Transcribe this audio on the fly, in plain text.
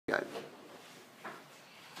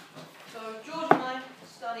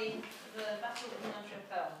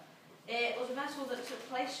battle that took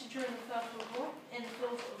place during the First World War in the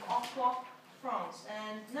field of Artois, France,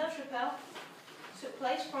 and Neuve Chapelle took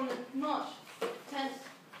place from the March 10th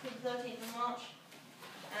to the 13th of March.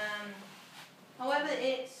 However,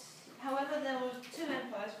 there were two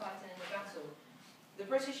empires fighting in the battle: the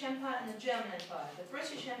British Empire and the German Empire. The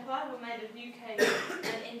British Empire were made of UK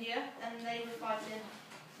and India, and they were fighting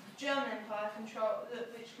the German Empire,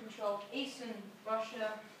 which controlled eastern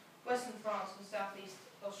Russia, western France, and southeast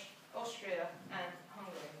Austria and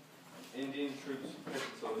Hungary. Indian troops were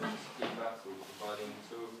pivotal in this key battle, providing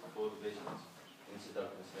 2 of the 4 divisions into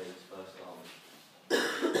Douglas Haig's First Army.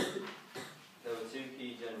 There were 2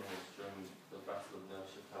 key generals during the Battle of Neuve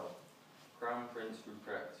Chapelle: Crown Prince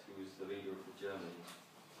Ruprecht, who was the leader of the Germans,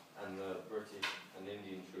 and the British and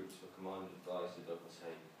Indian troops were commanded by Sir Douglas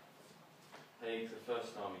Haig. Haig, the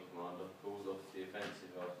First Army commander, called off the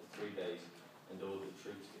offensive after 3 days and ordered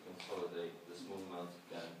troops to consolidate the small amount of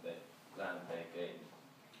land they had gained.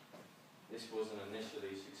 This was an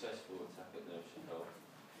initially successful attack at Neuve Chapelle,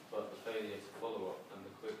 but the failure to follow up and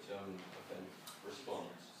the quick German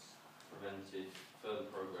response prevented further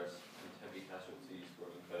progress and heavy casualties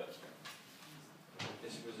were incurred.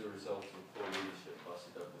 This was a result of poor leadership by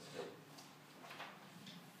Sir Douglas Haig.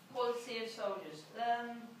 Quality of soldiers.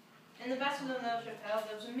 In the Battle of Neuve Chapelle,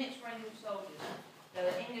 there was a mixed range of soldiers. There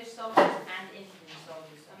were English soldiers and Indian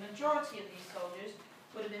soldiers. A majority of these soldiers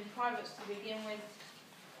would have been privates to begin with.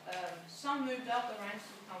 Some moved up the ranks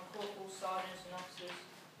to become corporals, sergeants and officers.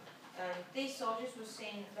 These soldiers were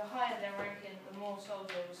seen, the higher their ranking, the more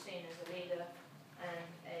soldier was seen as a leader, and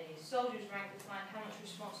a soldier's rank defined how much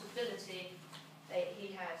responsibility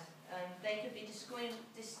he had. They could be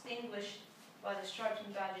distinguished by the stripes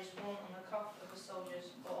and badges worn on the cuff of a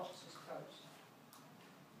soldier's or officer's coat.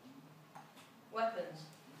 Weapons.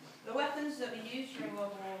 The weapons that were used during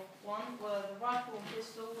World War I were the rifle and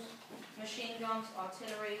pistols, machine guns,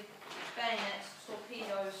 artillery, bayonets,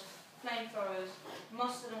 torpedoes, flamethrowers,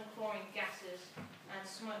 mustard and chlorine gases, and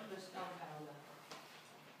smokeless gunpowder.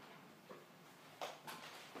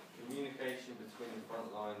 Communication between the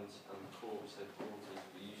front lines and the corps headquarters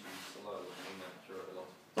were usually slow and inaccurate a lot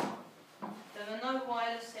of the time. There were no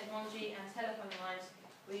wireless technology, and telephone lines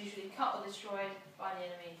were usually cut or destroyed by the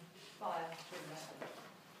enemy fire through the battle.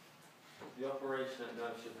 The operation at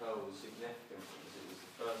Neuve Chapelle was significant because it was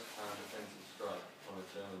the first planned offensive strike on a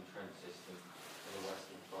German trench system on the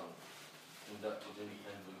Western Front, conducted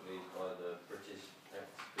independently by the British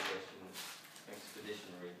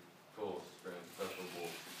Expeditionary Force during the First World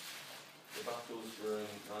War. The battles during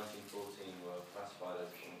 1914 were classified as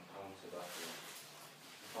encounter battles,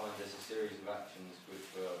 defined as a series of actions which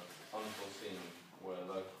were unforeseen, where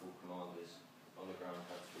local commanders on the ground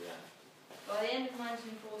had to react. By the end of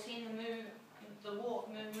 1914, the war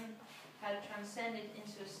movement had transcended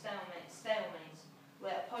into a stalemate,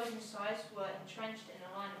 where opposing sides were entrenched in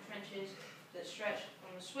a line of trenches that stretched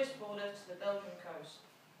from the Swiss border to the Belgian coast,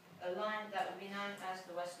 a line that would be known as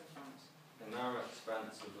the Western Front. A narrow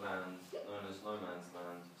expanse of land, known as no man's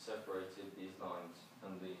land, separated these lines,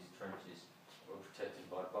 and these trenches were protected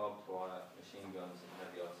by barbed wire, machine guns and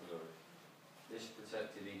heavy artillery. This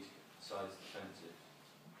protected each side's defences.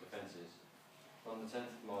 On the 10th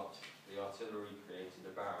of March, the artillery created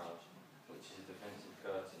a barrage, which is a defensive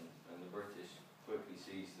curtain, and the British quickly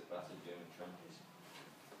seized the battered German trenches.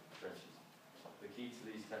 The key to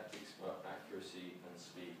these tactics were accuracy and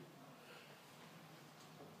speed.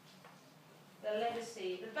 The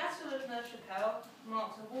legacy. The Battle of Neuve Chapelle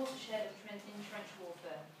marked a watershed in trench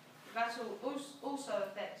warfare. The battle also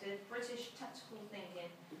affected British tactical thinking,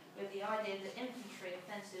 with the idea that infantry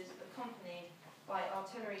offensives accompanied by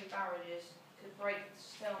artillery barrages could break the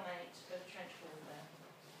stalemate of trench warfare.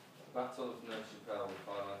 The Battle of Neuve Chapelle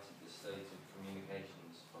highlighted the state of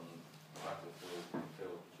communications on the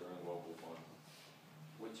battlefield during World War I,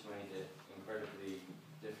 which made it incredibly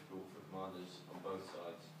difficult for commanders on both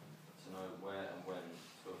sides to know where and when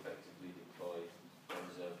to effectively deploy their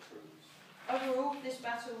reserve troops. Overall, this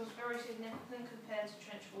battle was very significant compared to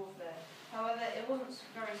trench warfare. However, it wasn't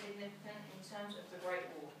very significant in terms of the Great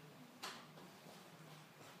War.